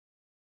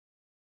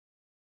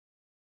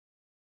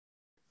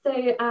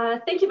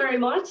Thank you very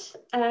much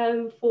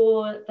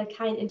for the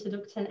kind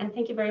introduction, and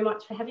thank you very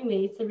much for having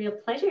me. It's a real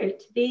pleasure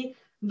to be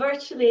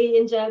virtually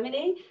in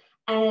Germany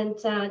and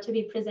to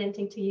be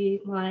presenting to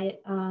you my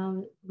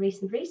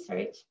recent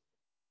research.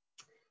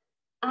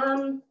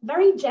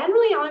 Very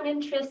generally, I'm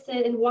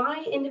interested in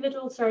why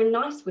individuals are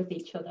nice with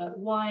each other,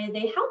 why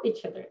they help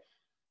each other.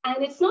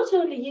 And it's not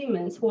only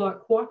humans who are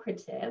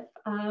cooperative.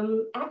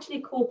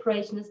 Actually,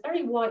 cooperation is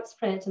very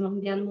widespread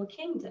among the animal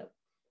kingdom.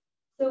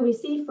 So we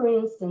see, for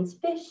instance,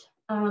 fish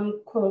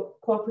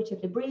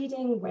cooperatively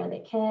breeding, where they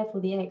care for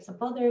the eggs of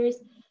others.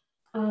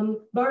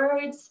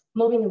 Birds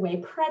mobbing away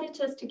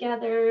predators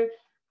together.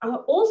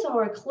 Also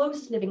our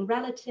closest living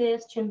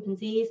relatives,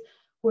 chimpanzees,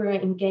 who are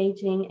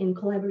engaging in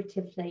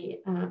collaborative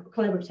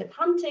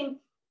hunting.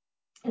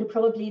 And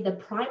probably the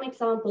prime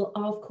example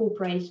of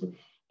cooperation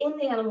in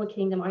the animal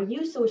kingdom are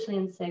eusocial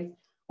insects,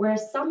 where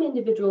some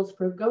individuals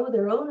forego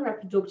their own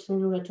reproduction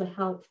in order to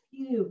help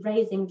few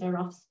raising their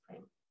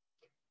offspring.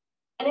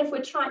 And if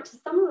we try to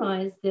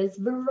summarize this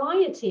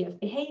variety of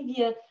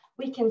behavior,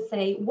 we can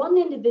say one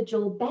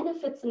individual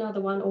benefits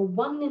another one, or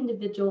one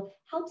individual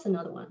helps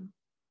another one.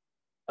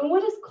 And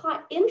what is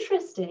quite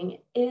interesting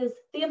is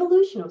the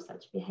evolution of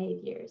such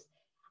behaviors.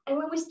 And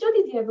when we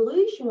study the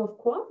evolution of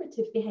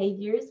cooperative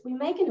behaviors, we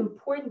make an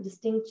important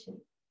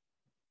distinction.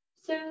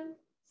 So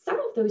some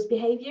of those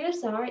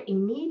behaviors are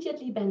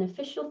immediately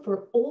beneficial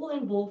for all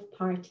involved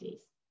parties.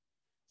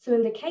 So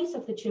in the case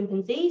of the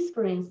chimpanzees,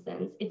 for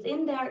instance, it's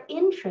in their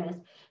interest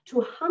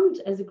to hunt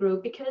as a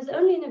group, because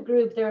only in a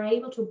group they're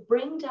able to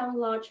bring down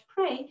large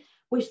prey,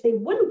 which they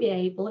wouldn't be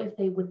able if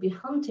they would be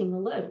hunting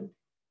alone.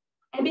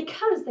 And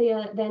because they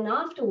are then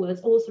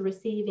afterwards also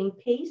receiving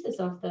pieces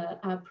of the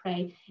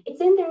prey,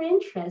 it's in their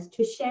interest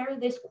to share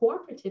this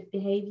cooperative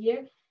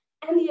behavior.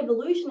 And the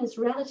evolution is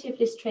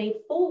relatively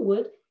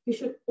straightforward. You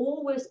should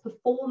always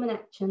perform an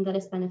action that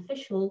is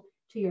beneficial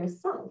to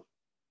yourself.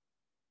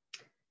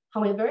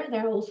 However,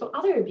 there are also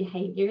other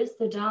behaviors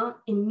that are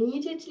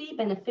immediately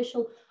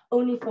beneficial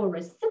only for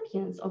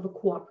recipients of a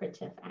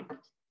cooperative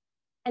act.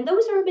 And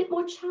those are a bit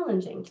more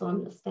challenging to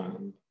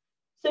understand.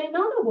 So in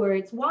other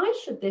words, why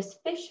should this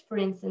fish, for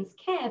instance,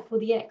 care for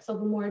the eggs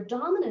of a more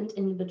dominant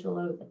individual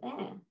over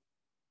there?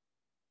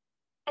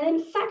 And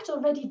in fact,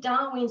 already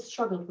Darwin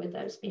struggled with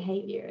those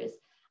behaviors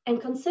and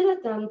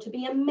considered them to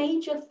be a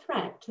major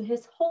threat to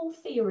his whole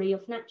theory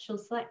of natural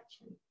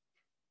selection.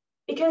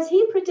 Because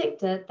he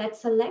predicted that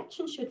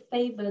selection should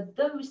favor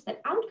those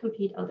that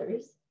outcompete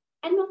others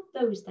and not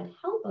those that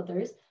help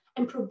others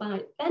and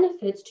provide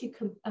benefits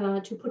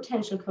to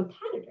potential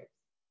competitors.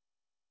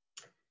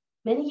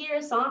 Many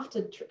years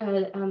after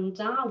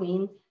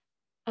Darwin,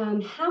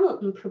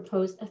 Hamilton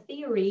proposed a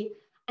theory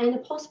and a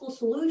possible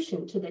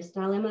solution to this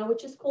dilemma,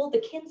 which is called the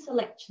kin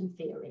selection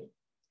theory.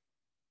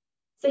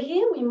 So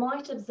here we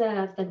might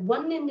observe that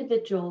one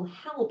individual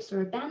helps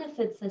or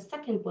benefits a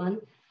second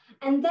one,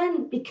 and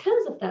then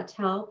because of that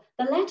help,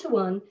 the latter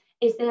one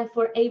is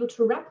therefore able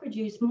to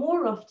reproduce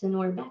more often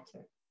or better.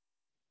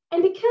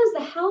 And because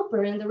the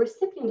helper and the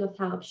recipient of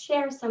help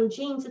share some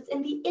genes, it's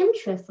in the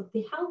interest of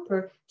the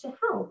helper to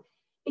help,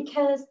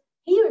 because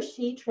he or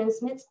she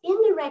transmits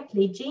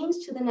indirectly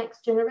genes to the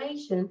next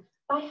generation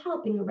by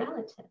helping a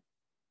relative.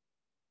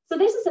 So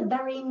this is a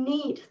very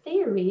neat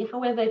theory.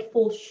 However, it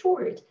falls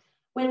short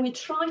when we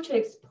try to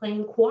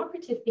explain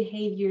cooperative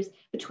behaviors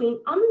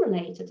between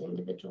unrelated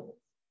individuals.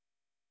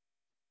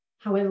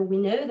 However, we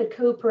know that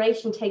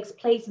cooperation takes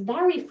place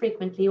very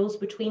frequently also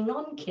between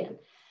non-kin.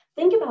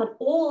 Think about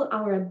all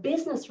our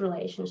business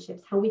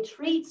relationships, how we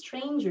treat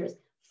strangers,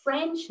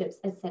 friendships,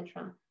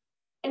 etc.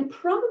 And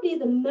probably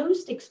the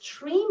most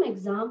extreme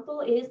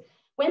example is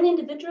when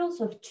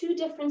individuals of two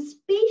different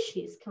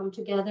species come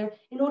together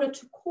in order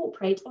to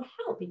cooperate or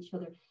help each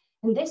other.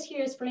 And this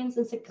here is, for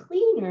instance, a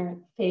cleaner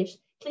fish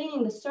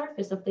cleaning the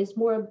surface of this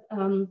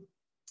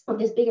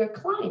bigger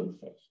Klein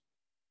fish.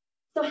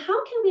 So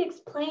how can we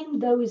explain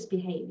those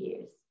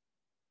behaviors?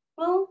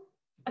 Well,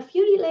 a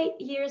few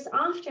years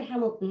after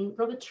Hamilton,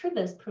 Robert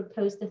Trivers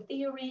proposed the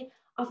theory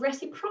of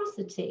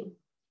reciprocity.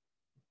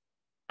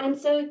 And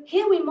so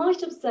here we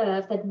might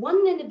observe that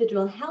one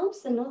individual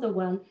helps another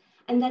one,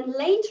 and then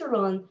later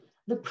on,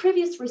 the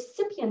previous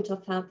recipient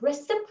of help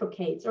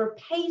reciprocates or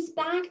pays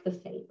back the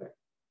favor.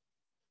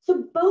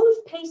 So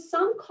both pay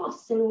some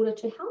costs in order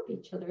to help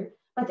each other,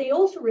 but they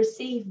also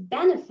receive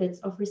benefits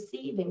of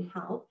receiving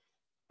help.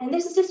 And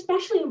this is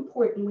especially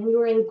important when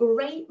you're in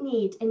great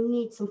need and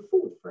need some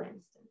food, for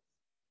instance.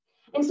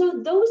 And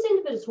so those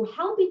individuals who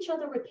help each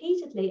other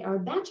repeatedly are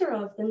better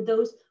off than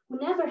those who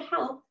never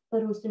help,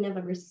 but also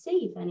never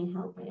receive any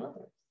help by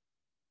others.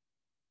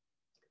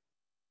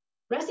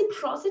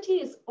 Reciprocity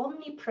is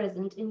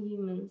omnipresent in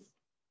humans.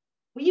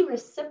 We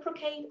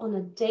reciprocate on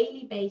a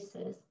daily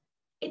basis.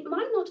 It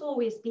might not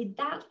always be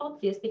that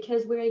obvious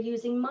because we're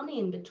using money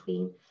in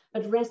between,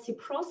 but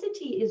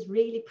reciprocity is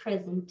really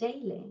present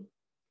daily.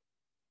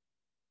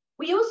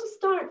 We also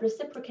start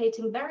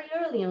reciprocating very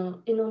early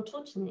on in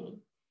ontogeny.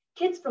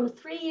 Kids from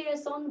 3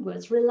 years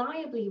onwards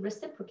reliably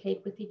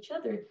reciprocate with each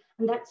other,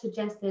 and that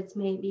suggests that it's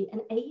maybe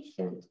an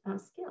ancient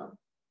skill.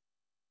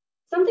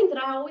 Something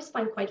that I always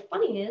find quite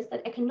funny is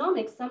that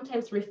economics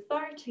sometimes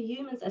refer to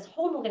humans as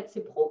homo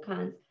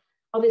reciprocans,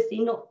 obviously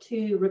not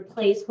to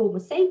replace Homo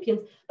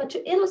sapiens, but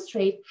to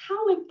illustrate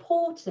how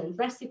important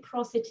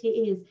reciprocity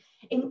is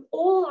in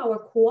all our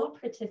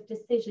cooperative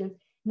decisions,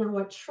 in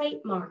our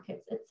trade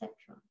markets, etc.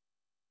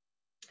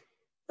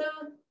 So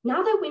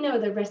now that we know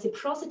that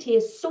reciprocity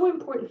is so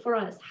important for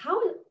us,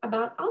 how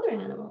about other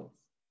animals?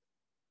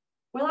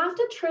 Well,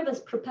 after Trivers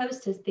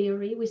proposed his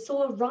theory, we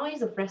saw a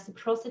rise of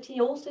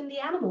reciprocity also in the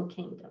animal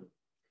kingdom.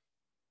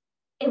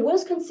 It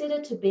was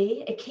considered to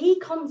be a key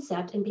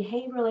concept in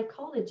behavioral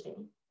ecology,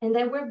 and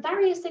there were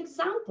various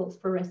examples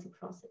for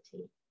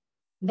reciprocity.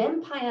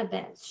 Vampire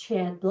bats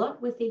shared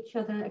blood with each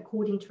other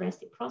according to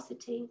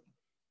reciprocity.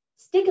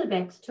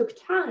 Sticklebacks took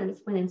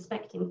turns when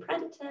inspecting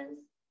predators,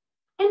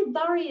 and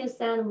various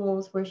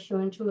animals were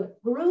shown to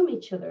groom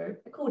each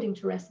other according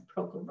to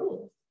reciprocal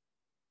rules.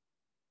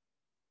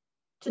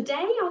 Today,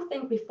 I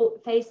think we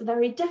face a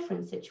very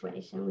different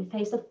situation. We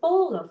face a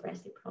fall of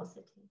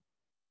reciprocity.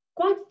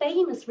 Quite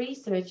famous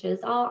researchers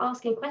are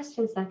asking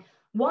questions like,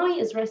 why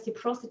is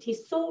reciprocity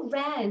so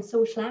rare in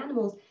social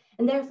animals,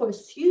 and therefore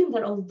assume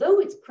that although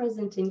it's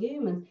present in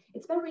humans,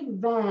 it's very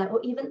rare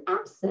or even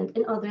absent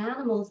in other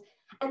animals,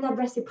 and that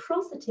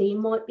reciprocity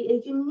might be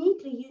a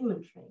uniquely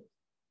human trait.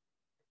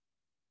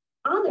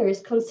 Others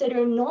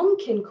consider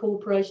non-kin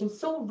cooperation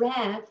so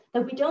rare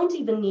that we don't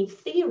even need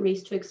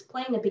theories to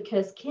explain it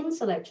because kin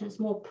selection is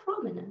more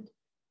prominent.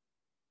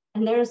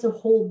 And there is a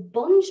whole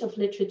bunch of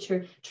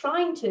literature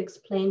trying to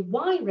explain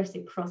why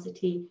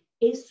reciprocity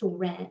is so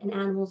rare in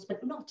animals,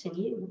 but not in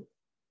humans.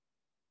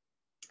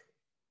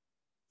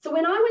 So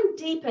when I went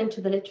deeper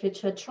into the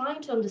literature,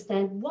 trying to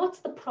understand what's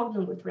the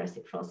problem with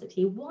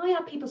reciprocity, why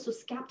are people so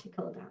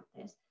skeptical about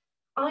this,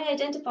 I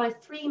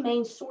identified three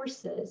main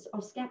sources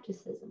of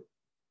skepticism.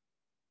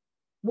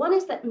 One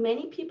is that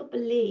many people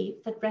believe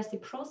that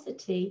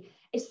reciprocity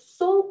is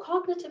so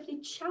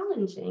cognitively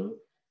challenging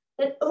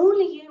that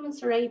only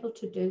humans are able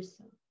to do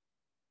so.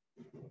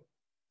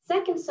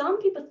 Second,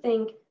 some people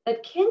think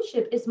that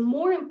kinship is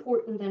more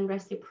important than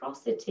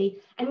reciprocity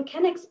and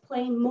can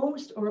explain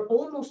most or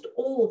almost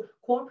all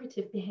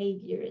cooperative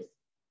behaviors.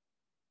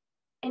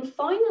 And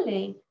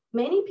finally,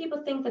 many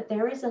people think that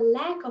there is a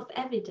lack of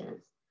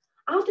evidence.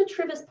 After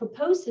Trivers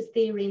proposed his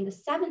theory in the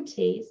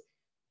 70s,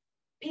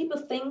 people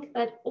think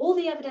that all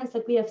the evidence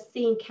that we have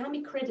seen can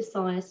be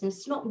criticized and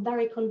it's not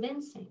very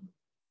convincing.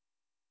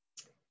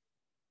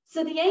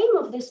 So the aim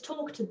of this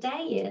talk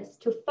today is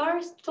to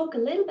first talk a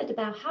little bit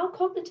about how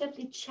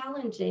cognitively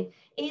challenging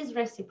is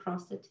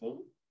reciprocity.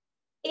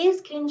 Is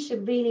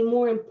kinship really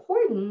more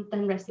important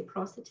than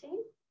reciprocity?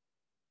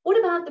 What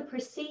about the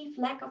perceived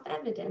lack of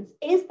evidence?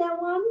 Is there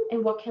one,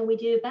 and what can we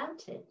do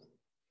about it?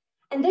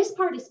 And this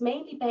part is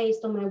mainly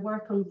based on my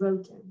work on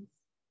rodents.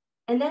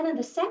 And then in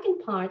the second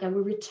part, I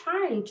will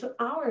return to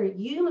our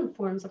human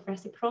forms of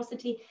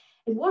reciprocity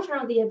and what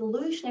are the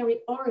evolutionary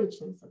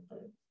origins of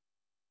those.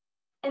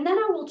 And then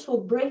I will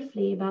talk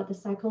briefly about the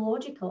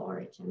psychological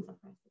origins of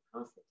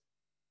reciprocity.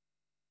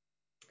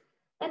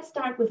 Let's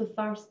start with the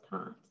first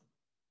part.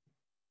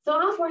 So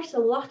I've worked a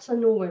lot on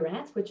Norway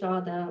rats, which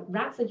are the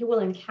rats that you will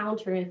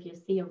encounter if you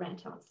see a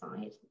rat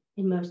outside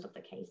in most of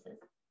the cases.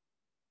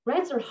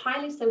 Rats are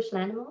highly social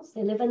animals.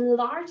 They live in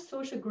large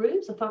social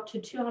groups of up to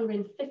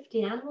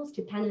 250 animals,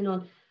 depending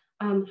on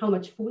how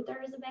much food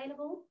there is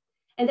available.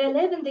 And they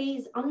live in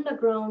these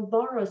underground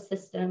burrow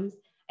systems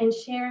and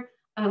share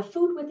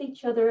food with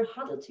each other,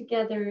 huddle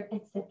together,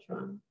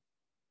 etc.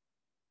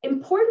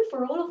 Important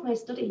for all of my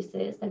studies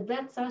is that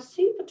rats are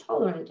super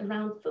tolerant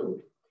around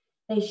food.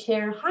 They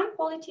share high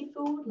quality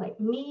food like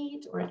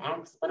meat or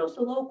eggs, but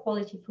also low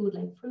quality food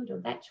like fruit or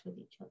veg with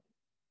each other.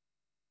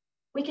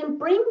 We can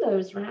bring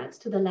those rats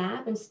to the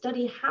lab and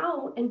study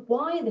how and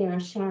why they are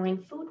sharing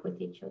food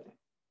with each other.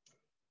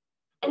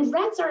 And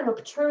rats are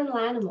nocturnal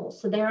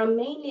animals, so they are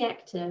mainly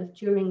active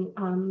during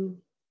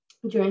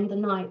the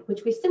night,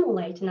 which we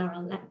simulate in our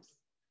labs.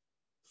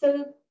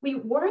 So we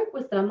work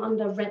with them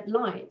under red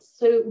lights.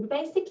 So we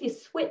basically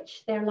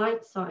switch their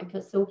light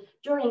cycle. So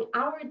during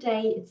our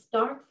day, it's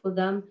dark for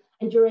them.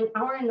 And during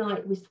our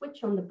night, we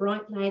switch on the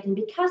bright light. And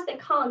because they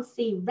can't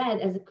see red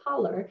as a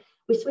color,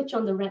 we switch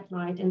on the red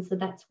light. And so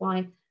that's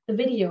why the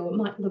video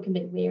might look a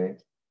bit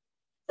weird.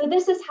 So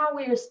this is how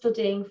we are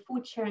studying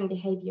food sharing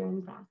behavior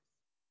in rats.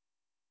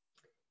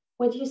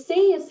 What you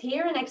see is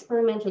here an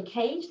experimental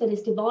cage that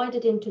is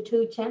divided into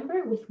two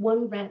chambers with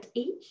one rat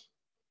each.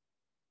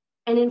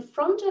 And in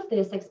front of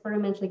this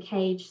experimental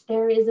cage,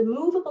 there is a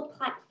movable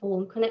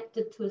platform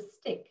connected to a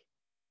stick.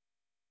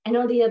 And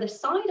on the other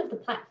side of the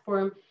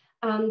platform,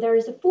 there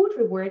is a food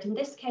reward. In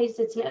this case,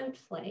 it's an oat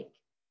flake.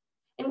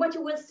 And what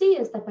you will see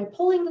is that by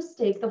pulling the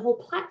stick, the whole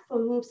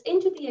platform moves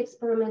into the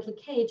experimental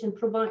cage and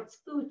provides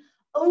food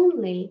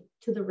only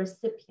to the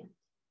recipient.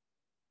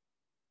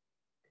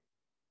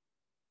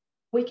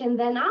 We can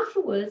then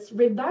afterwards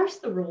reverse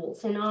the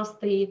roles and ask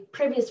the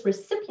previous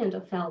recipient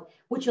of help,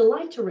 would you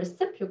like to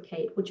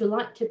reciprocate? Would you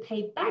like to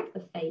pay back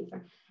the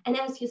favor? And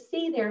as you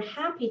see, they're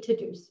happy to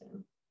do so.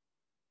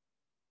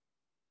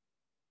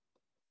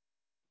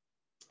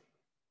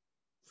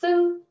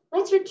 So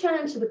let's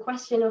return to the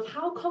question of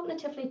how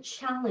cognitively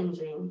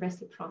challenging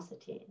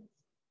reciprocity is.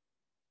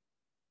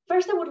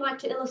 First, I would like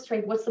to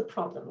illustrate what's the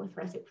problem with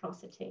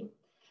reciprocity.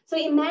 So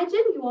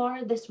imagine you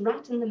are this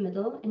rat in the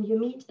middle and you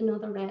meet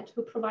another rat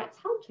who provides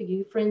help to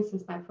you, for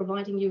instance, by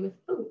providing you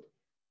with food.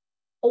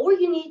 All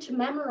you need to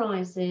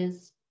memorize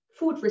is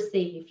food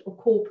received or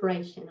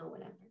cooperation or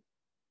whatever.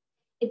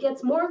 It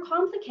gets more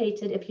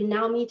complicated if you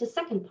now meet a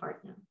second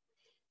partner.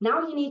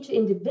 Now you need to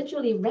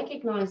individually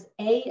recognize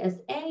A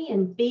as A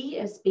and B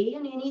as B,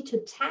 and you need to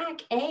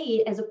tag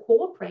A as a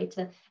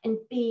cooperator and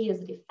B as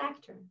a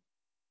defector.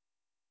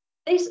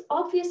 This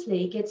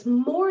obviously gets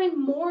more and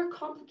more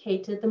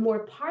complicated the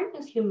more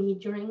partners you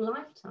meet during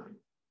lifetime.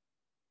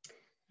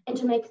 And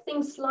to make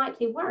things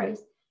slightly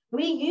worse,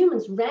 we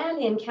humans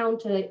rarely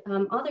encounter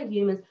other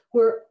humans who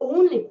are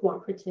only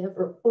cooperative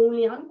or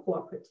only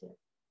uncooperative.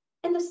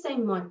 And the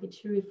same might be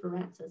true for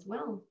rats as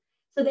well.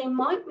 So they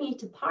might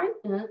meet a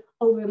partner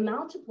over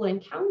multiple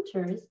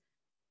encounters,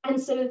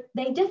 and so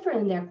they differ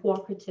in their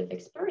cooperative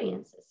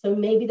experiences. So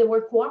maybe they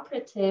were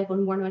cooperative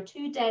on 1 or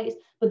 2 days,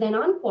 but then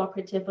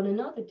uncooperative on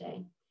another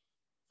day.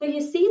 So you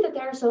see that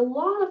there's a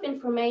lot of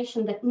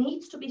information that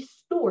needs to be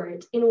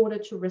stored in order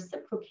to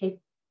reciprocate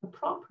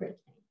appropriately.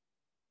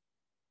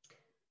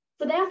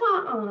 So therefore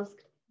I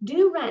asked,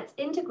 do rats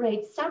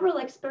integrate several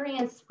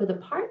experiences with a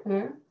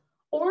partner,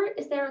 or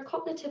is there a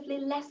cognitively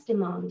less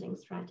demanding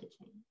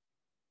strategy?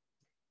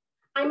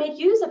 I made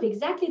use of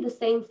exactly the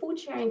same food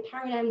sharing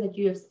paradigm that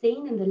you have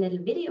seen in the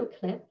little video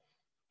clip,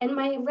 and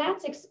my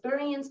rats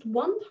experienced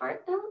one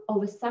partner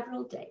over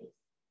several days.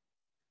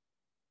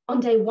 On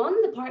day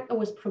 1, the partner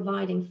was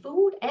providing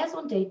food, as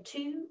on day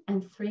 2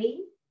 and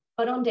 3,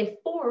 but on day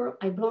 4,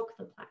 I blocked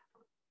the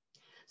platform.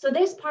 So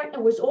this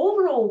partner was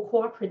overall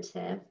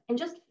cooperative and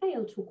just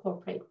failed to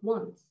cooperate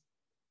once.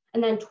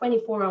 And then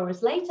 24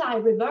 hours later, I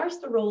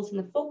reversed the roles and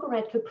the focal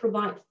rat could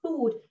provide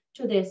food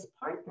to this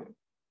partner.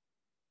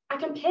 I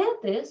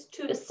compared this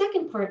to a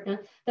second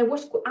partner that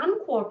was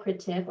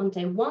uncooperative on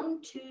day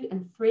 1, 2,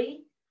 and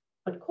 3,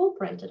 but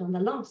cooperated on the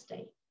last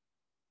day.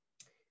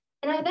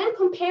 And I then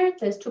compared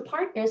this to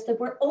partners that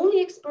were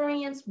only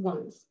experienced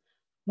once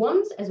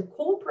as a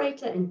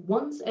cooperator and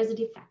once as a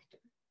defector.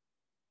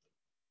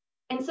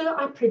 And so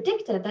I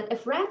predicted that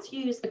if rats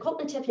use a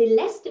cognitively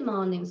less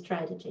demanding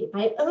strategy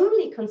by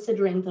only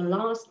considering the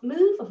last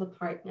move of a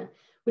partner,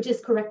 which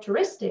is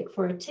characteristic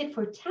for a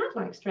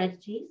tit-for-tat-like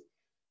strategies,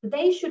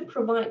 they should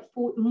provide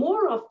food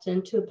more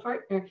often to a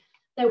partner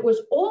that was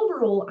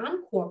overall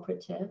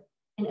uncooperative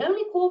and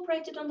only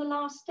cooperated on the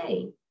last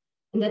day,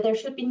 and that there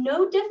should be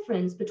no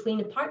difference between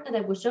a partner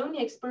that was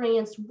only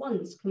experienced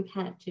once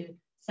compared to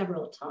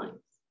several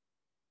times.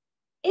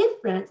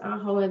 If rats are,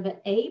 however,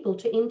 able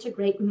to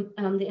integrate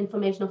the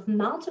information of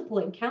multiple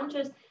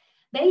encounters,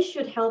 they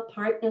should help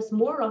partners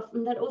more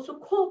often that also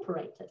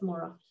cooperated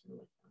more often with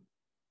them.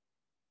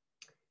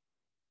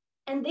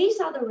 And these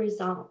are the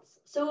results.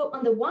 So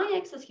on the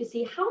y-axis, you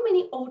see how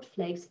many oat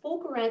flakes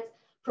focal rats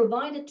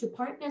provided to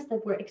partners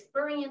that were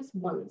experienced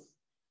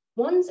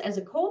once as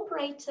a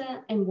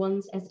cooperator and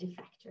once as a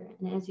defector.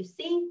 And as you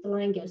see, the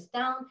line goes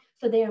down,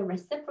 so they are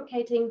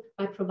reciprocating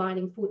by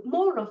providing food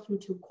more often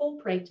to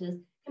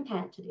cooperators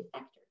compared to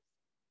defectors.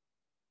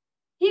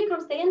 Here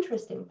comes the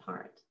interesting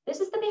part. This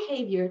is the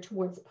behavior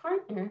towards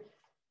partners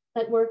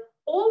that were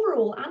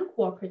overall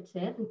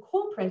uncooperative and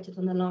cooperated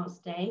on the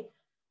last day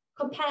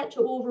compared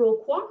to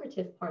overall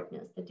cooperative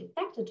partners that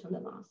defected on the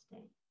last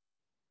day.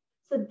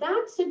 So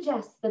that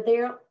suggests that they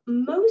are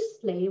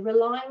mostly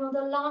relying on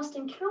the last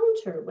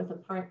encounter with a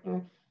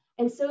partner.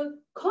 And so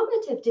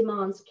cognitive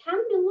demands can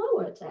be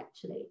lowered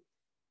actually.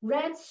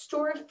 Rats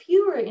store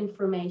fewer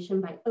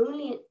information by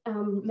only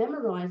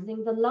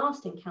memorizing the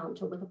last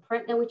encounter with a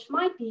partner, which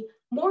might be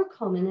more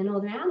common in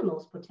other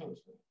animals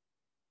potentially.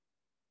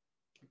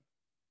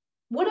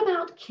 What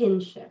about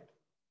kinship?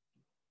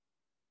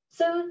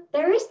 So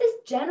there is this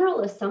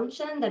general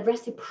assumption that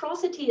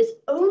reciprocity is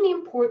only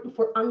important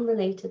for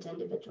unrelated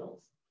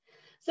individuals.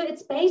 So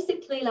it's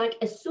basically like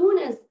as soon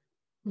as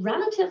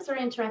relatives are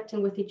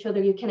interacting with each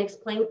other, you can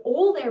explain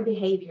all their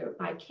behavior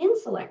by kin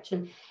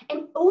selection,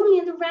 and only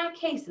in the rare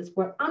cases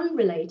where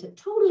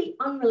totally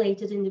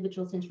unrelated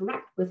individuals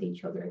interact with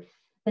each other,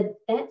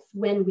 that's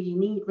when we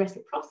need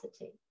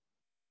reciprocity.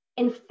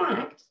 In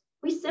fact,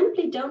 we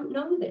simply don't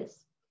know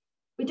this.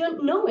 We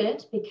don't know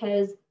it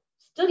because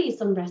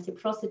studies on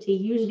reciprocity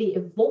usually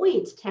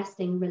avoid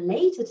testing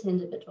related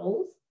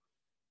individuals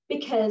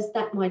because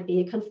that might be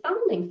a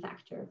confounding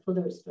factor for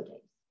those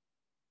studies.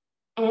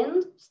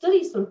 And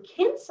studies on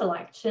kin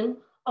selection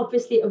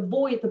obviously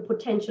avoid the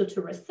potential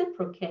to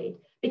reciprocate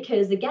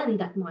because, again,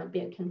 that might be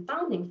a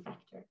confounding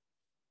factor.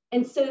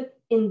 And so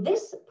in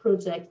this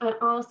project, I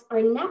asked,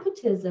 are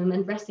nepotism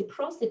and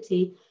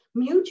reciprocity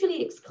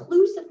mutually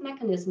exclusive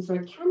mechanisms,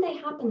 or can they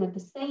happen at the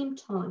same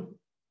time?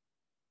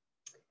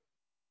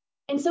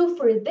 And so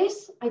for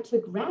this, I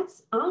took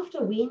rats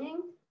after weaning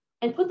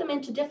and put them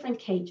into different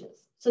cages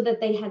so that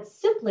they had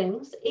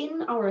siblings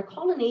in our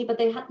colony, but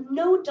they had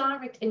no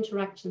direct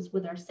interactions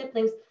with their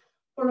siblings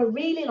for a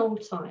really long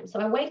time. So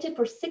I waited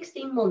for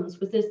 16 months,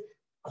 which is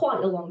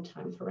quite a long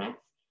time for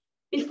rats,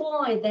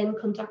 before I then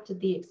conducted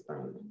the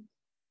experiment.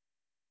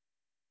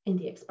 In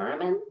the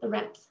experiment, the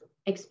rats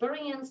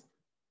experienced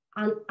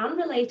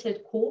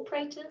unrelated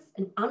cooperators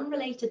and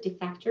unrelated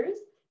defectors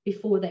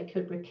before they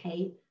could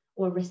repay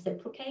or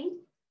reciprocate.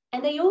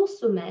 And they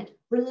also met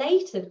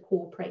related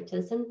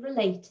cooperators and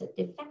related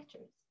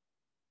defectors.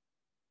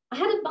 I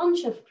had a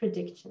bunch of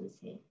predictions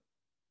here.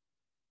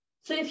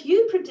 So if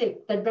you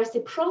predict that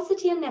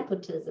reciprocity and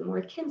nepotism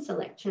or kin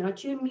selection are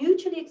two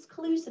mutually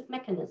exclusive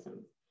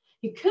mechanisms,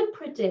 you could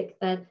predict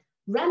that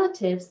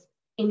relatives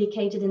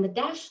indicated in the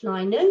dashed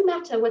line, no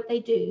matter what they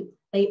do,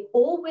 they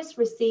always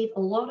receive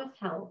a lot of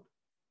help.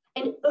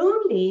 And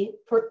only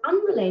for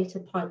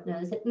unrelated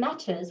partners, it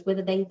matters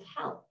whether they've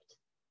helped.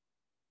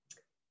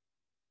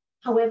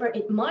 However,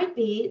 it might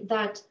be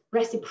that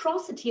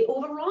reciprocity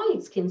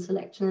overrides kin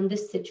selection in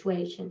this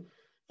situation,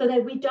 so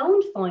that we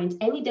don't find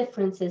any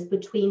differences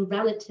between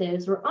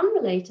relatives or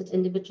unrelated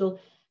individuals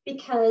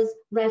because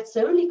rats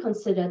only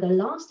consider their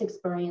last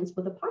experience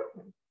with a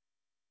partner.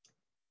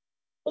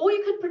 Or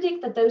you could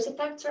predict that those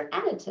effects are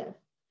additive.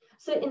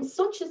 So in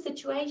such a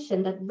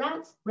situation that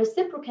rats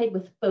reciprocate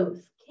with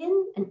both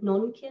kin and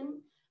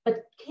non-kin,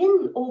 but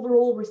kin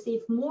overall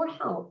receive more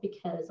help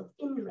because of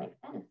indirect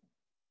benefits.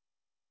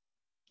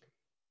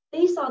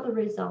 These are the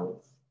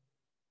results.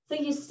 So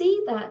you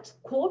see that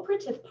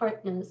cooperative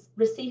partners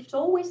received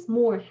always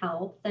more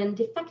help than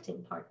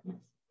defecting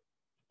partners.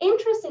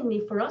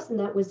 Interestingly for us, and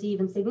that was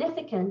even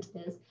significant,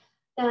 is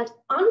that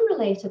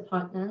unrelated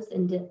partners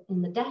in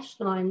the dashed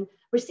line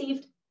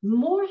received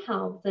more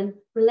help than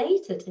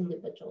related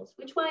individuals,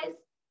 which was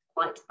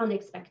quite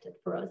unexpected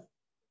for us.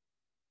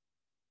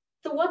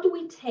 So what do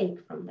we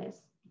take from this?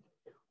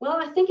 Well,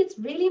 I think it's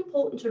really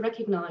important to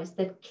recognize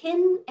that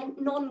kin and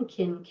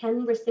non-kin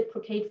can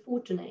reciprocate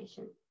food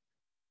donation.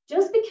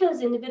 Just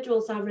because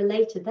individuals are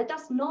related, that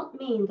does not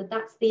mean that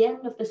that's the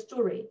end of the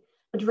story,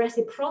 but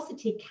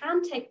reciprocity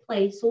can take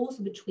place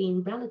also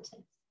between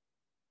relatives.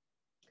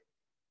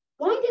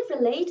 Why did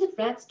related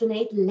rats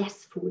donate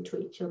less food to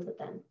each other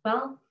then?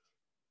 Well,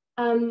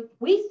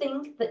 we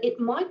think that it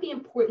might be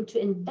important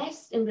to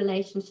invest in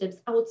relationships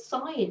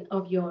outside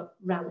of your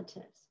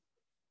relatives.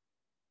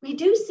 We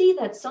do see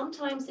that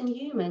sometimes in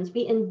humans,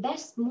 we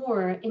invest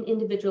more in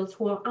individuals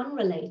who are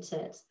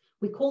unrelated.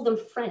 We call them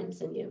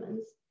friends in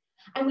humans.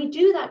 And we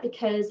do that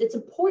because it's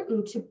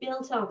important to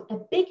build up a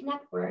big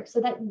network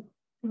so that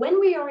when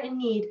we are in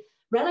need,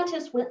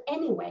 relatives will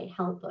anyway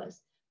help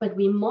us, but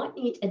we might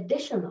need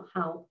additional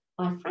help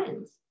by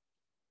friends.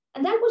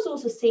 And that was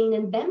also seen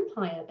in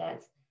vampire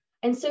bats.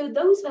 And so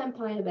those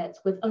vampire bats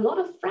with a lot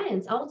of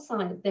friends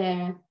outside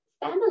their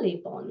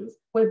family bonds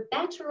were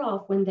better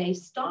off when they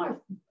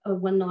starved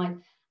one night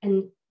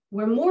and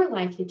were more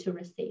likely to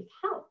receive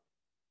help.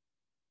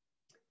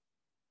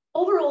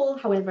 Overall,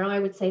 however, I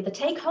would say the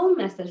take-home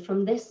message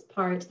from this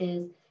part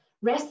is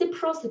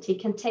reciprocity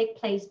can take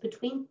place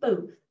between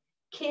both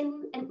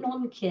kin and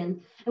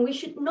non-kin, and we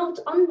should not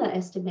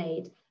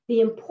underestimate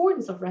the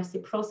importance of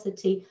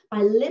reciprocity by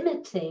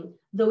limiting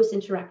those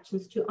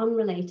interactions to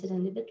unrelated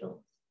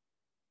individuals.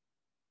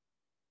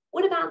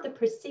 What about the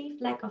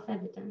perceived lack of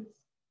evidence?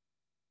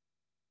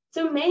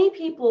 So many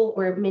people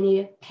or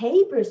many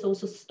papers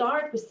also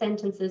start with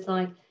sentences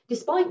like,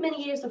 despite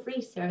many years of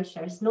research,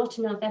 there is not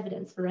enough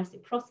evidence for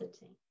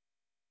reciprocity.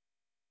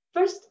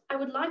 First, I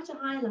would like to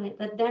highlight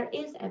that there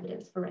is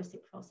evidence for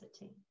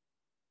reciprocity.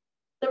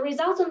 The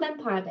results on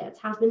vampire bats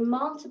have been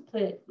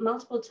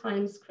multiple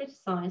times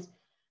criticized,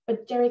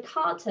 but Jerry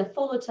Carter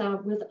followed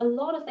up with a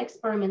lot of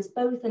experiments,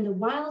 both in the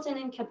wild and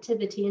in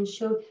captivity, and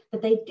showed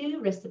that they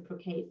do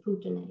reciprocate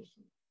food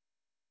donation.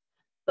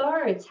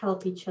 Birds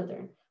help each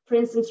other. For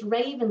instance,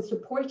 ravens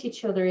support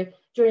each other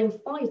during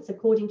fights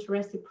according to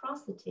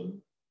reciprocity.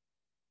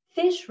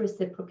 Fish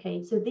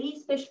reciprocate. So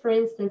these fish, for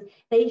instance,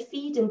 they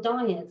feed in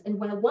diets, and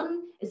while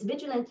one is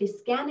vigilantly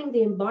scanning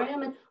the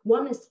environment,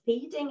 one is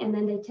feeding, and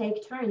then they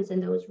take turns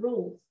in those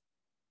roles.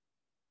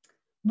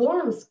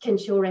 Worms can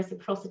show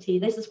reciprocity.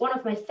 This is one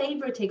of my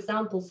favorite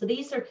examples. So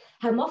these are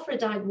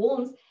hermaphrodite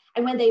worms,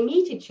 and when they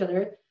meet each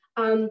other,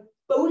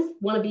 both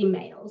want to be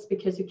males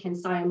because you can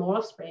sire more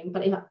offspring,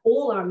 but if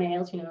all are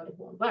males, it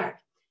won't work.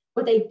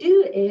 What they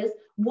do is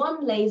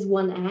one lays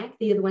one egg,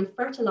 the other one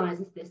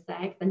fertilizes this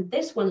egg, then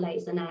this one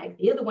lays an egg,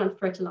 the other one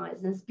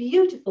fertilizes. It's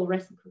beautiful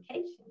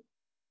reciprocation.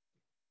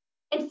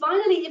 And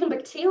finally, even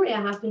bacteria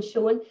have been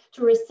shown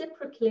to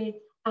reciprocally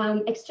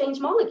exchange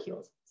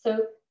molecules.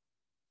 So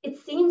it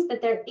seems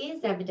that there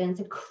is evidence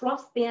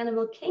across the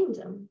animal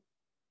kingdom.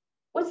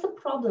 What's the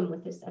problem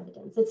with this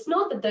evidence? It's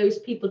not that those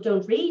people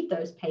don't read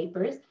those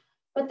papers,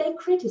 but they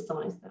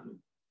criticize them.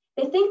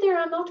 They think they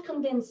are not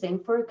convincing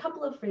for a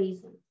couple of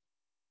reasons.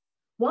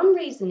 One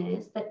reason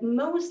is that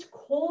most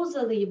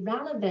causally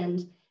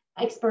relevant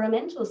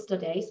experimental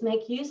studies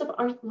make use of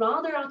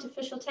rather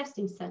artificial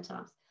testing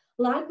setups,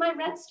 like my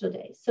rat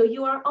studies. So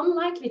you are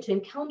unlikely to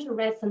encounter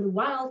rats in the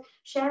wild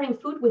sharing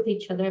food with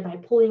each other by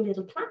pulling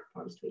little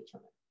platforms to each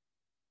other.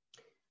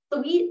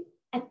 So we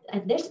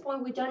At this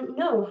point, we don't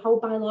know how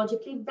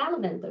biologically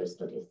relevant those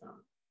studies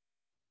are.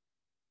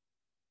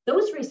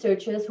 Those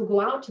researchers who go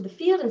out to the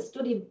field and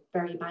study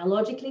very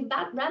biologically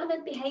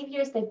relevant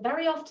behaviors, they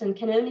very often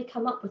can only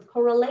come up with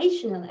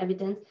correlational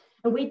evidence,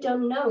 and we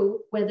don't know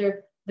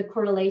whether the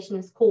correlation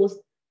is caused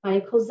by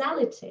a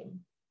causality.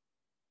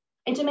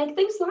 And to make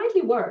things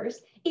slightly worse,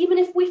 even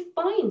if we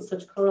find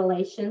such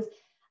correlations,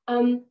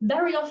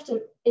 very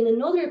often in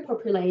another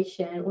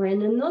population or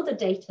in another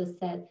data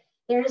set,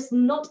 there's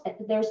no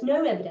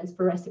evidence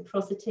for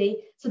reciprocity,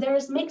 so there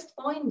is mixed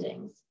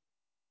findings.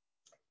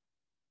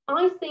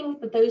 I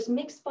think that those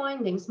mixed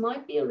findings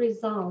might be a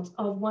result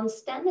of one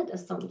standard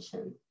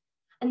assumption,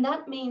 and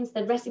that means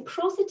that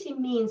reciprocity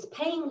means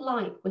paying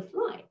like with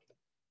like,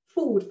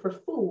 food for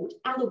food,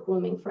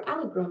 allogrooming for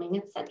allogrooming,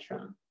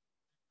 etc.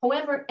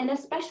 However, and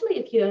especially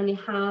if you only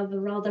have a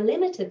rather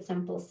limited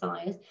sample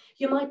size,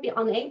 you might be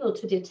unable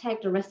to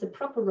detect a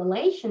reciprocal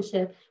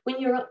relationship when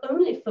you're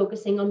only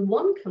focusing on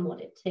one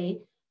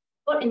commodity.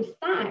 But in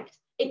fact,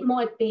 it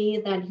might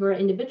be that your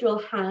individual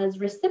has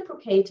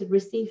reciprocated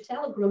received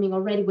allogrooming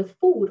already with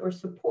food or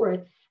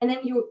support, and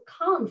then you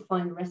can't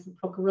find a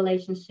reciprocal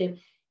relationship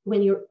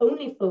when you're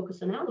only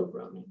focused on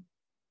allogrooming.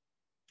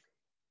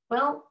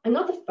 Well, I'm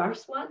not the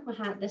first one who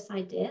had this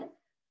idea,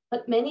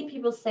 but many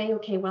people say,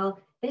 okay, well,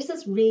 this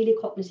is really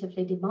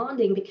cognitively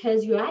demanding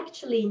because you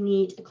actually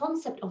need a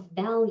concept of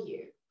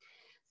value.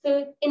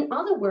 So in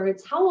other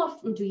words, how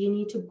often do you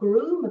need to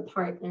groom a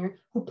partner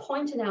who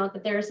pointed out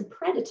that there is a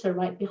predator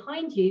right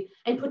behind you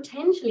and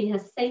potentially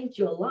has saved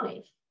your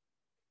life?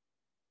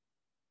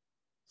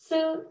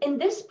 So in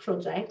this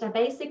project, I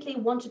basically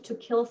wanted to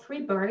kill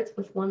 3 birds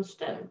with 1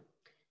 stone.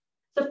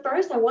 So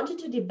first, I wanted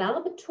to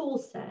develop a tool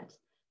set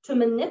to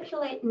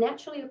manipulate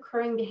naturally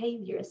occurring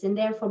behaviors and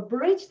therefore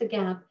bridge the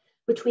gap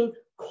between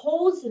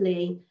causal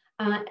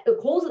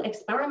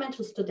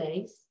experimental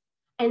studies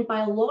and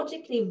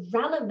biologically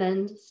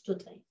relevant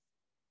studies.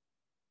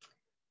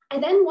 I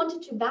then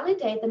wanted to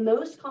validate the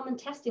most common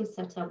testing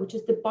setup, which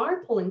is the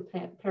bar pulling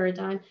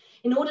paradigm,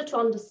 in order to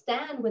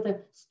understand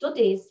whether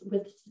studies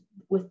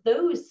with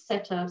those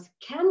setups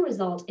can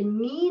result in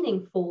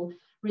meaningful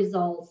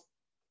results.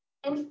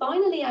 And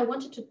finally, I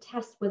wanted to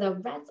test whether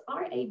rats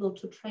are able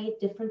to trade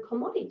different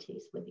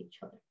commodities with each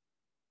other.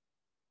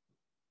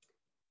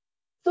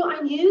 So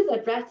I knew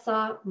that rats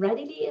are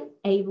readily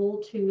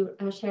able to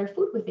share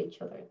food with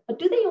each other, but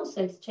do they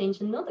also exchange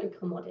another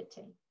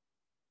commodity?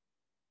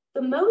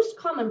 The most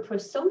common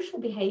prosocial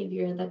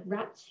behavior that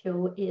rats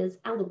show is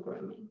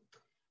allogrooming,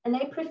 and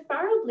they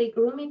preferably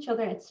groom each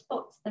other at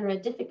spots that are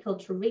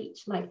difficult to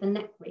reach, like the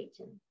neck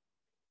region.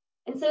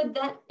 And so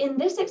that in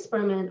this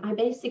experiment, I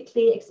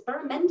basically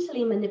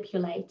experimentally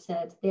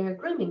manipulated their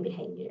grooming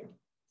behavior.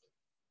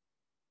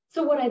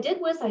 So what I did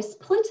was I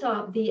split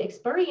up the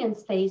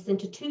experience phase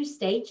into 2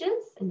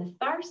 stages. In the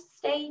first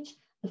stage,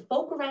 the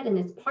focal rat and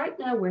his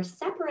partner were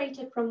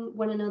separated from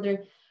one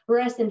another,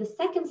 whereas in the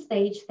second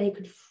stage, they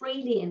could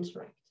freely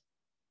interact.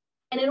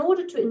 And in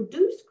order to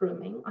induce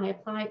grooming, I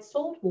applied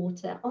salt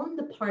water on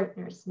the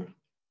partner's neck.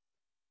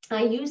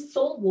 I used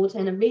salt water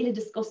in a really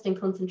disgusting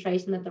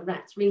concentration that the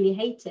rats really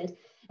hated.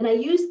 And I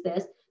used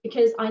this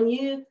because I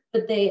knew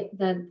that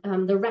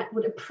the rat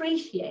would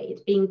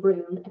appreciate being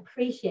groomed,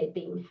 appreciate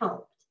being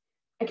helped.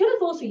 I could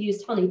have also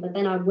used honey, but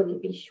then I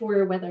wouldn't be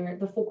sure whether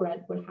the focal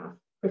rat would have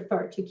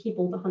preferred to keep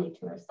all the honey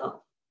to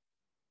herself.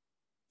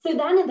 So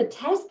then in the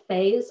test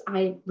phase,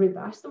 I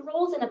reversed the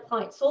roles and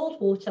applied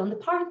salt water on the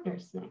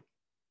partner's neck.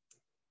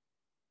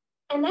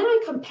 And then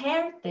I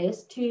compared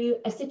this to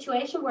a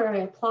situation where I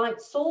applied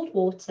salt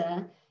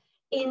water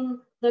in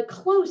the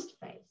closed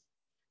phase.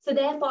 So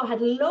therefore I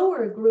had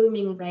lower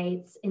grooming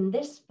rates in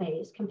this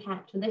phase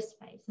compared to this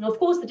phase. And of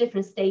course, the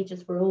different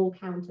stages were all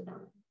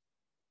counterbalanced.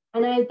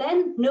 And I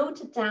then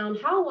noted down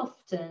how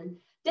often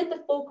did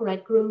the focal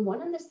rat groom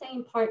one and the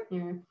same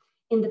partner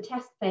in the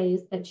test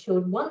phase that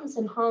showed one's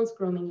enhanced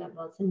grooming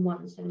levels and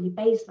one's only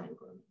baseline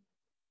grooming.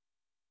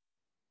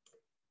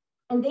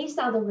 And these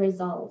are the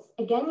results.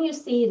 Again, you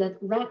see that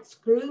rats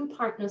groom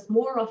partners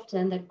more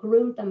often than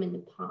groomed them in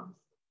the past.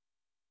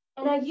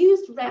 And I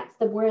used rats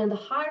that were in the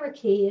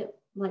hierarchy,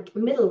 like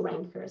middle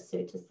rankers,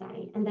 so to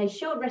say, and they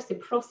showed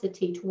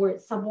reciprocity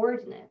towards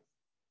subordinates.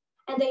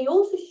 And they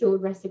also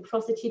showed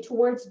reciprocity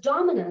towards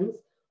dominance,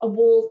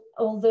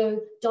 although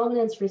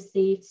dominance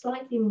received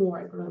slightly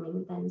more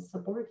grooming than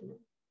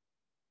subordinates.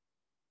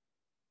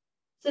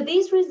 So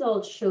these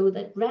results show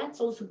that rats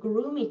also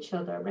groom each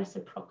other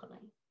reciprocally.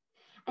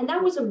 And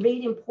that was a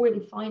really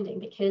important finding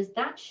because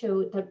that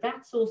showed that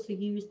rats also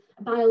use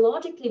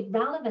biologically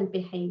relevant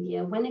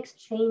behavior when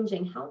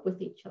exchanging help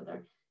with each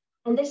other.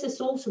 And this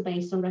is also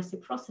based on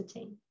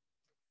reciprocity.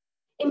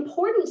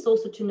 Important is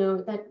also to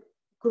note that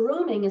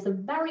grooming is a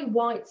very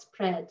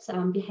widespread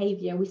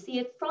behavior. We see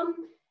it from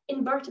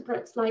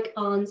invertebrates like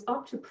ants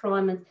up to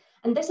primates.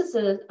 And this is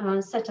a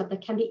setup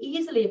that can be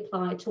easily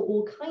applied to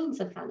all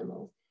kinds of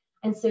animals.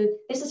 And so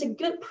this is a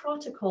good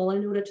protocol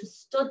in order to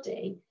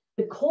study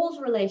the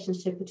causal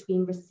relationship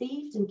between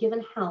received and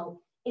given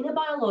help in a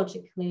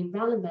biologically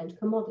relevant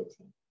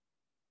commodity.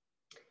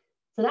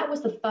 So that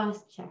was the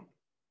first check.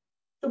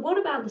 So what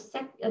about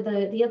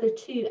the other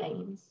two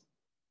aims?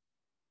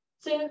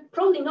 So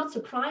probably not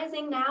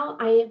surprising now,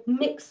 I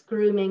mix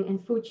grooming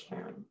and food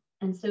sharing.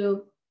 And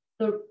so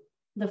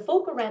the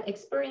focal rat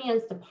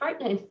experienced a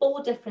partner in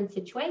 4 different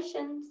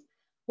situations.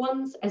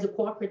 Once as a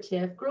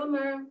cooperative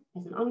groomer,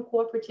 as an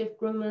uncooperative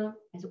groomer,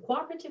 as a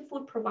cooperative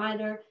food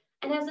provider,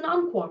 and as an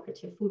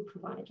uncooperative food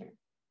provider.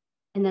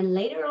 And then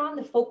later on,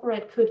 the focal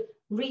rat could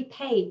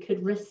repay,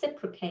 could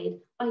reciprocate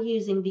by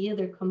using the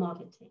other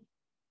commodity.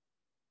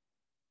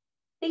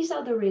 These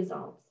are the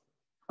results.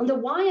 On the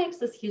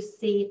y-axis, you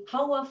see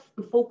how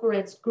often focal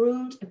rats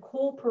groomed a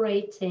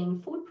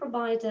cooperating food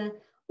provider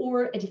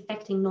or a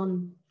defecting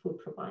non-food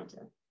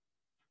provider.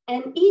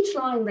 And each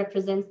line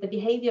represents the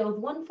behavior of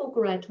one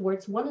focal rat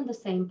towards one and the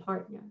same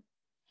partner.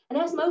 And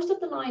as most of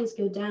the lines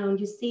go down,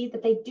 you see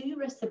that they do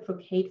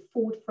reciprocate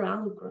food for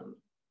allogrooming.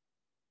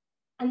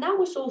 And that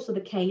was also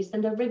the case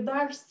in the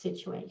reverse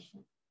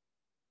situation.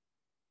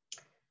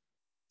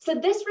 So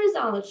this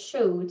result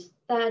showed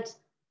that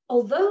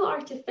although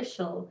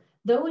artificial,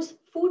 those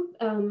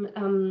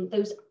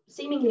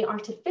seemingly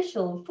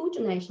artificial food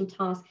donation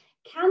tasks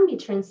can be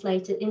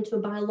translated into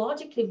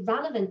biologically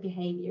relevant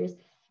behaviors,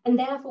 and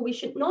therefore we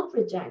should not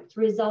reject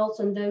results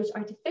on those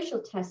artificial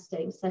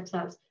testing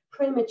setups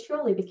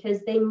prematurely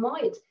because they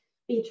might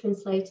be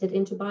translated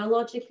into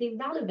biologically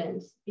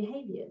relevant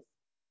behaviors.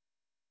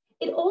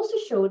 It also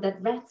showed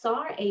that rats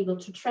are able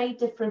to trade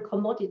different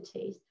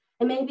commodities,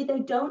 and maybe they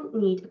don't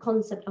need a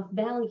concept of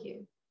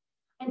value.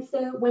 And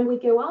so when we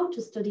go out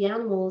to study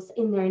animals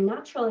in their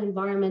natural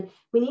environment,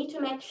 we need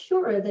to make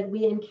sure that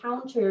we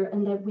encounter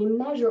and that we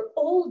measure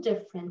all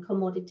different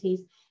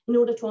commodities in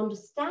order to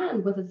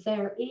understand whether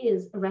there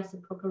is a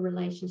reciprocal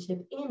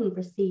relationship in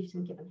received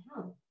and given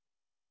help.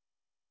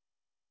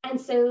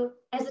 And so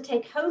as a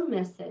take-home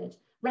message,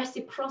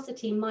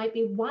 reciprocity might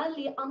be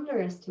wildly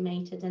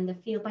underestimated in the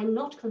field by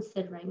not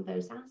considering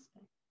those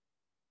aspects.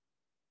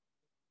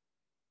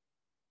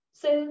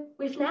 So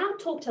we've now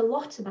talked a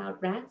lot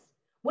about rats.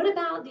 What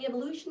about the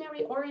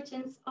evolutionary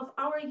origins of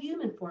our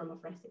human form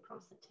of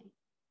reciprocity?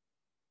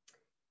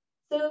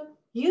 So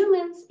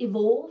humans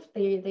evolved,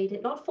 they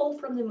did not fall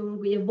from the moon.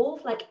 We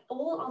evolved like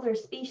all other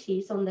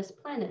species on this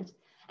planet.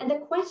 And the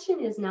question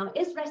is now,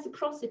 is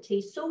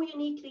reciprocity so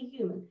uniquely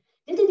human?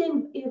 Did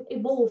it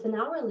evolve in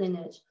our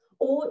lineage?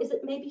 Or is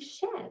it maybe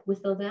shared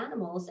with other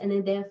animals and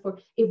it therefore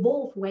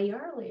evolved way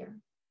earlier?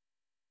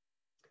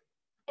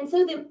 And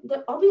so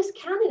the obvious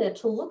candidate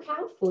to look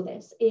out for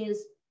this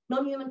is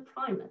non-human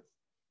primates,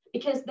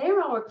 because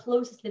they're our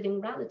closest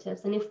living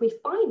relatives. And if we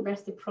find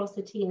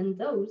reciprocity in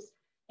those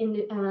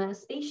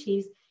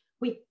species,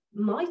 we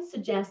might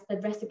suggest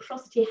that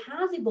reciprocity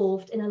has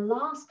evolved in a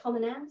last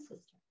common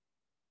ancestor.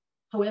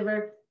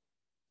 However,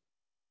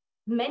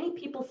 many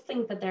people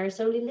think that there is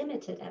only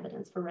limited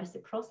evidence for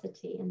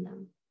reciprocity in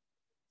them.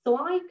 So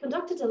I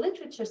conducted a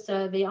literature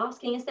survey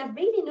asking, is there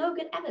really no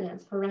good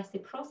evidence for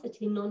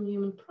reciprocity in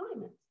non-human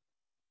primates?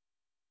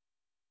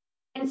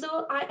 And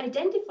so I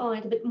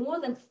identified a bit more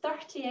than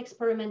 30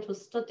 experimental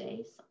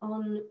studies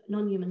on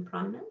non-human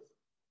primates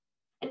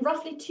and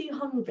roughly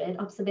 200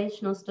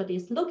 observational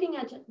studies looking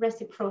at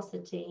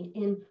reciprocity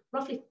in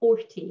roughly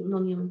 40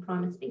 non-human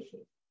primate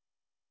species.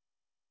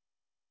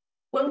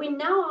 When we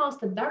now ask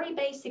the very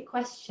basic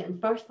question,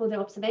 first for the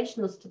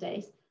observational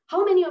studies,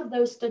 how many of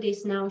those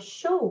studies now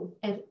show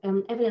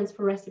evidence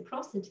for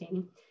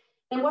reciprocity?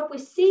 Then what we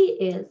see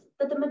is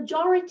that the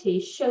majority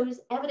shows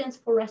evidence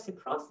for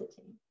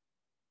reciprocity.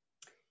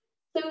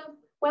 So,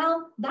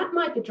 well, that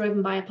might be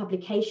driven by a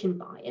publication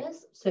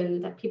bias, so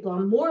that people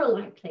are more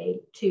likely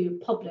to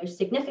publish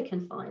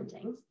significant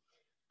findings.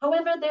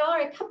 However, there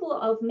are a couple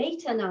of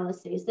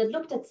meta-analyses that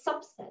looked at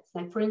subsets,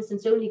 like for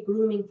instance, only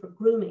grooming for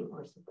grooming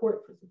or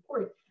support for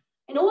support.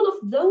 And all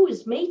of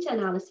those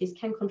meta-analyses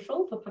can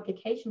control for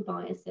publication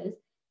biases.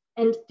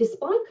 And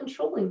despite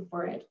controlling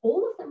for it,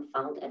 all of them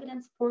found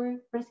evidence for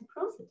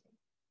reciprocity.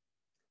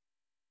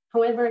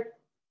 However,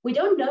 we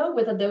don't know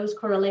whether those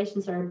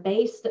correlations are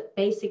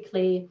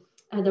basically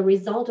the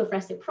result of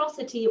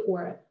reciprocity,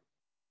 or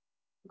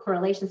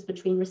correlations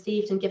between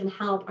received and given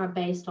help are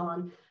based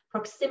on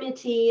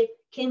proximity,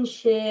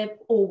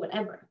 kinship, or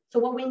whatever. So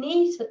what we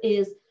need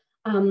is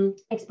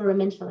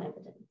experimental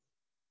evidence.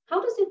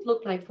 How does it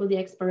look like for the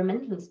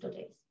experimental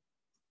studies?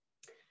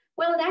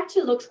 Well, it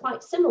actually looks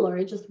quite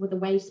similar, just with a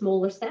way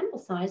smaller sample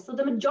size. So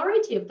the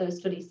majority of those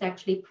studies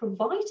actually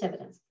provide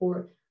evidence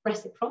for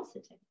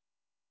reciprocity.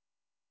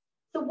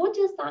 So what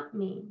does that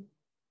mean?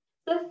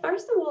 So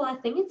first of all, I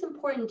think it's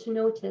important to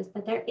notice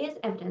that there is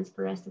evidence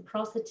for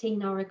reciprocity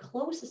in our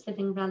closest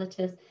living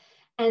relatives,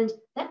 and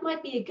that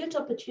might be a good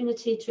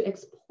opportunity to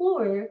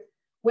explore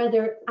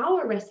whether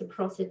our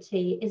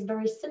reciprocity is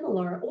very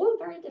similar or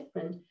very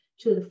different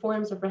to the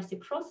forms of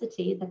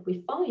reciprocity that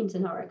we find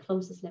in our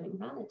closest living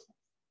relatives.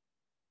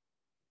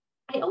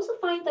 I also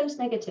find those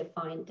negative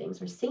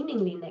findings, or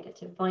seemingly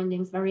negative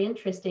findings, very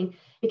interesting,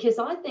 because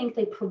I think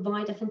they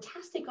provide a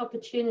fantastic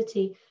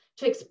opportunity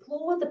to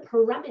explore the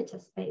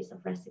parameter space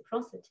of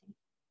reciprocity.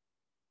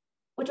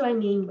 What do I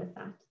mean with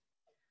that?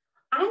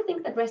 I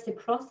think that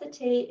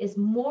reciprocity is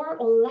more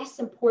or less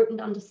important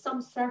under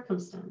some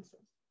circumstances.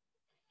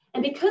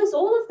 And because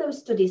all of those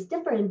studies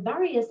differ in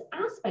various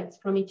aspects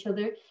from each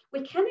other,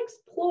 we can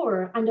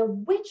explore under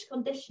which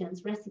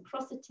conditions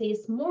reciprocity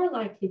is more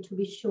likely to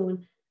be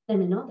shown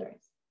than in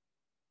others.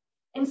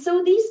 And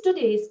so these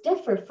studies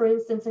differ, for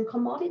instance, in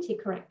commodity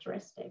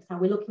characteristics. Are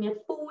we looking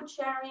at food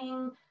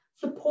sharing,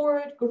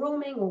 support,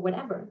 grooming, or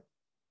whatever?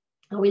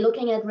 Are we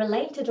looking at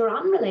related or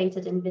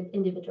unrelated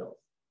individuals?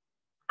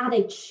 Are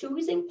they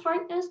choosing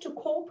partners to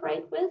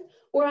cooperate with,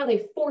 or are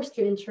they forced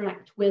to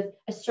interact with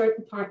a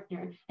certain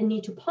partner and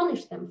need to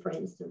punish them, for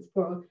instance,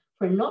 for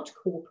not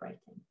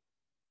cooperating?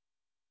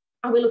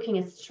 Are we looking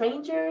at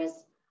strangers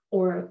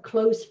or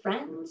close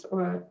friends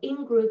or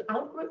in-group,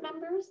 out-group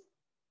members?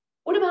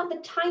 What about the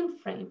time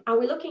frame? Are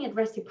we looking at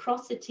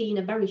reciprocity in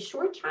a very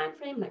short time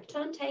frame, like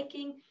turn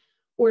taking,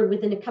 or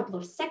within a couple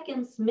of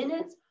seconds,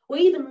 minutes, or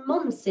even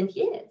months and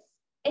years,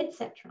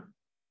 etc.?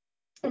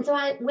 And so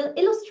I will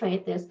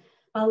illustrate this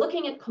by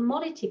looking at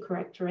commodity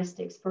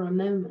characteristics for a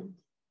moment.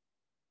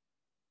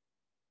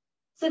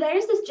 So there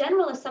is this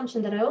general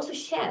assumption that I also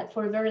shared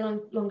for a very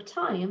long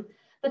time,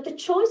 that the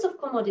choice of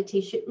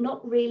commodity should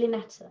not really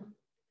matter.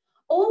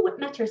 All what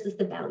matters is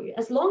the value.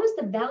 As long as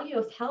the value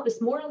of help is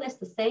more or less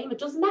the same, it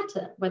doesn't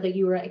matter whether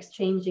you are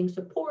exchanging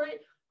support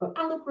or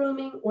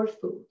allogrooming or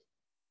food.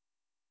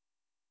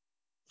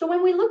 So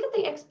when we look at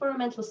the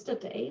experimental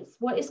studies,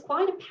 what is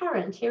quite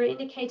apparent here,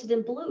 indicated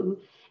in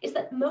blue, is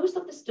that most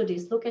of the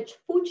studies look at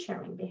food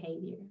sharing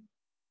behavior.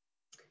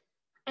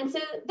 And so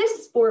this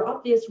is for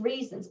obvious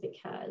reasons,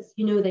 because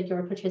you know that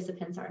your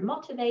participants are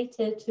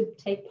motivated to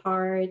take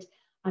part,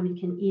 you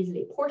can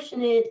easily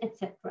portion it,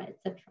 etc.,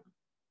 etc.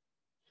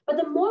 But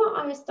the more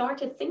I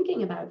started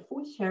thinking about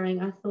food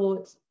sharing, I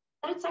thought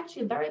that's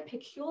actually a very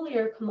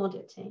peculiar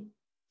commodity.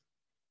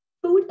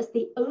 Food is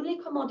the only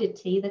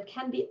commodity that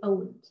can be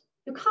owned.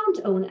 You can't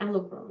own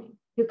allogrooming.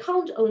 You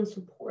can't own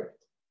support.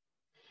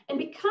 And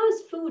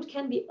because food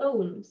can be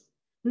owned,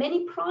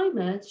 many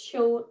primates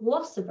show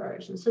loss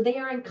aversion. So they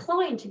are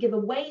inclined to give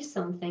away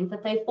something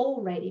that they've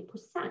already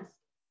possessed.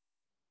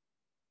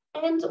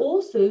 And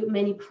also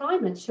many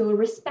primates show a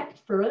respect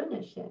for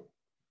ownership.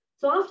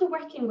 So after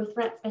working with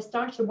rats, I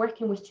started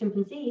working with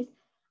chimpanzees,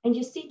 and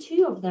you see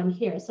two of them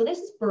here. So this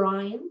is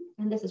Brian,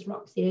 and this is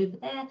Roxy over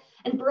there.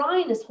 And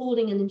Brian is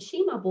holding an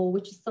enshima ball,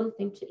 which is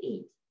something to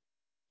eat.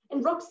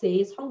 And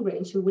Roxy is hungry,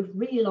 and she would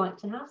really like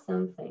to have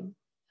something.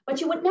 But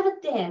she would never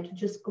dare to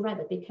just grab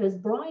it, because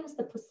Brian is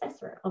the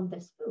possessor of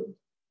this food.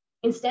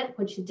 Instead,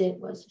 what she did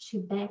was she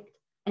begged,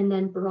 and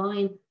then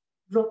Brian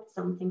dropped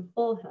something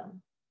for her.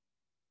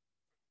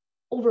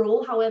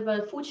 Overall,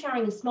 however, food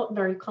sharing is not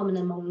very common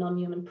among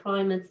non-human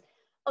primates.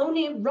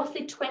 Only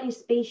roughly 20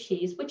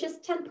 species, which is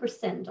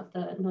 10% of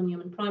the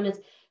non-human primates,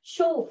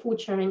 show food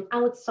sharing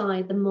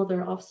outside the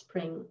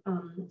mother-offspring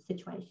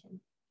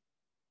situation.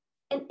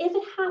 And if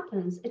it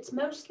happens, it's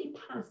mostly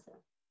passive.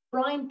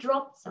 Brian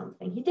dropped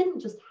something. He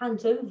didn't just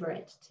hand over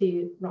it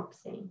to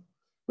Roxy,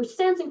 which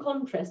stands in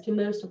contrast to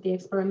most of the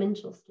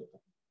experimental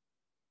studies.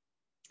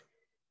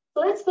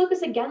 So let's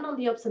focus again on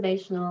the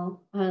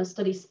observational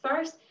studies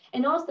first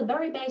and ask the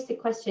very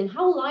basic question: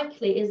 how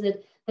likely is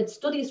it that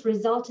studies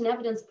result in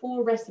evidence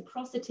for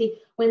reciprocity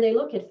when they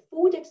look at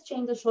food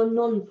exchanges or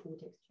non-food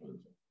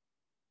exchanges?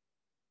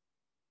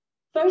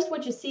 First,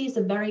 what you see is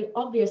a very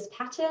obvious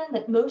pattern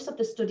that most of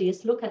the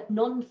studies look at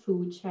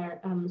non-food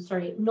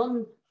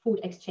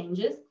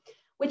exchanges,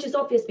 which is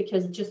obvious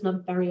because it's just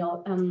not very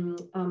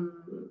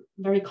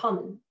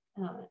common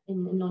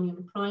in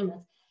non-human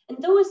primates. And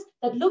those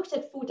that looked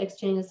at food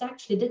exchanges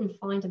actually didn't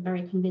find a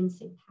very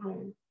convincing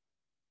pattern.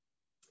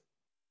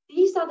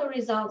 These are the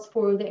results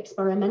for the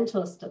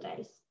experimental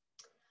studies.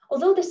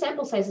 Although the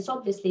sample size is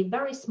obviously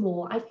very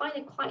small, I find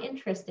it quite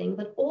interesting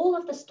that all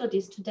of the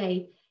studies to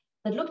date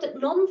that looked at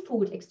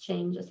non-food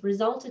exchanges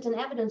resulted in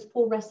evidence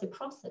for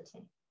reciprocity.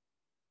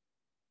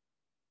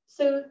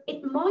 So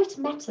it might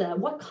matter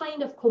what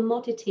kind of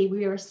commodity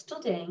we are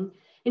studying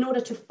in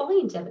order to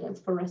find evidence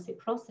for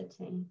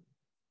reciprocity.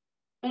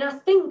 And I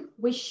think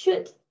we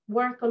should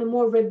work on a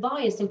more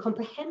revised and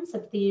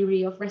comprehensive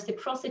theory of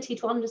reciprocity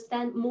to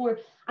understand more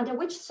under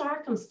which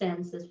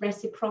circumstances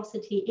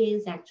reciprocity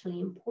is actually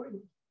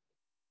important.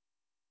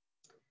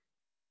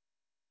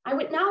 I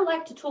would now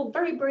like to talk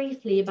very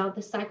briefly about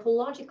the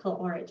psychological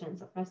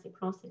origins of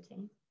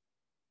reciprocity.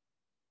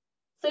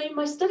 So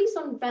my studies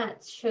on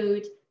rats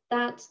showed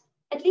that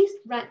at least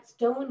rats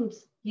don't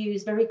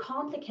use very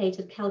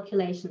complicated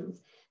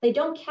calculations. They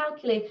don't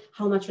calculate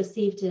how much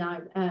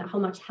how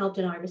much help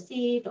did I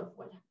receive, of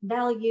what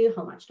value,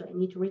 how much do I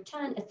need to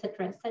return,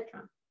 etc.,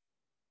 etc.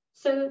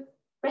 So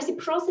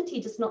reciprocity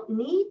does not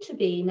need to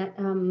be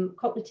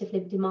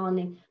cognitively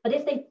demanding, but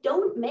if they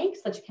don't make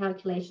such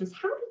calculations,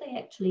 how do they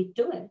actually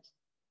do it?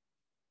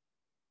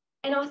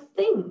 And I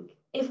think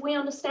if we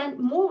understand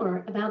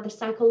more about the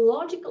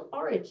psychological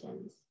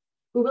origins,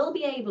 we will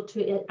be able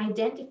to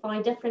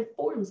identify different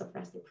forms of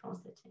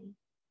reciprocity.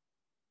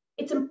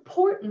 It's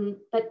important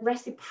that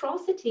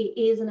reciprocity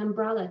is an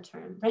umbrella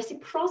term.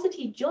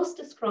 Reciprocity just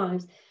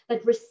describes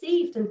that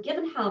received and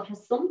given help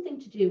has something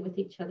to do with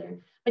each other,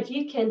 but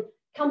you can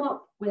come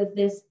up with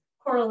this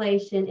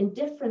correlation in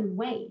different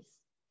ways.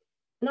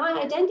 And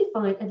I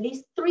identified at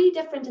least 3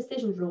 different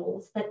decision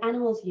rules that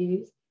animals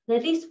use, and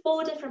at least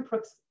 4 different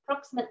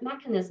proximate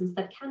mechanisms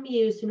that can be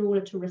used in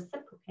order to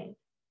reciprocate.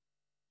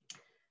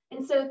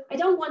 And so I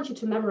don't want you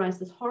to memorize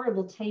this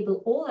horrible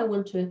table. All I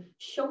want to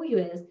show you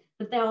is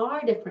that there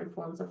are different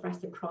forms of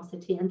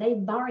reciprocity, and they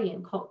vary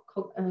in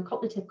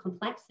cognitive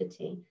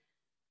complexity.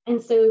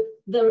 And so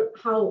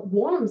how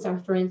worms are,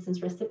 for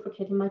instance,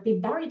 reciprocating might be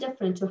very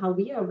different to how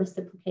we are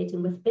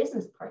reciprocating with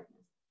business partners.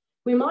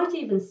 We might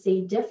even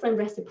see different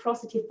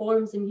reciprocity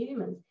forms in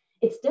humans.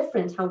 It's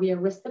different how we are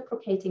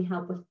reciprocating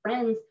help with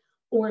friends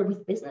or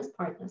with business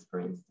partners, for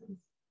instance.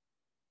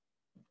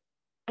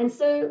 And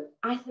so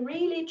I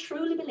really,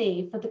 truly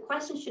believe that the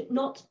question should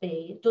not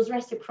be, does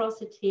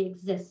reciprocity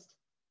exist,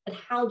 but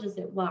how does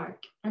it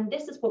work? And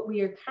this is what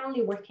we are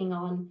currently working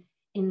on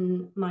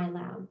in my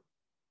lab.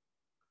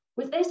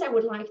 With this, I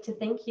would like to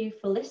thank you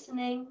for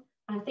listening.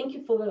 Thank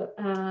you for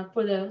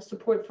the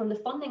support from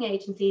the funding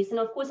agencies. And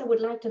of course, I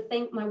would like to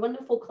thank my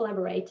wonderful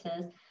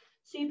collaborators,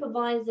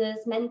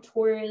 supervisors,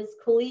 mentors,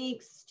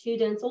 colleagues,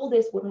 students. All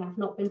this would have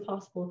not been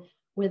possible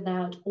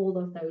without all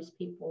of those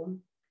people.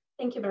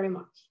 Thank you very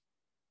much.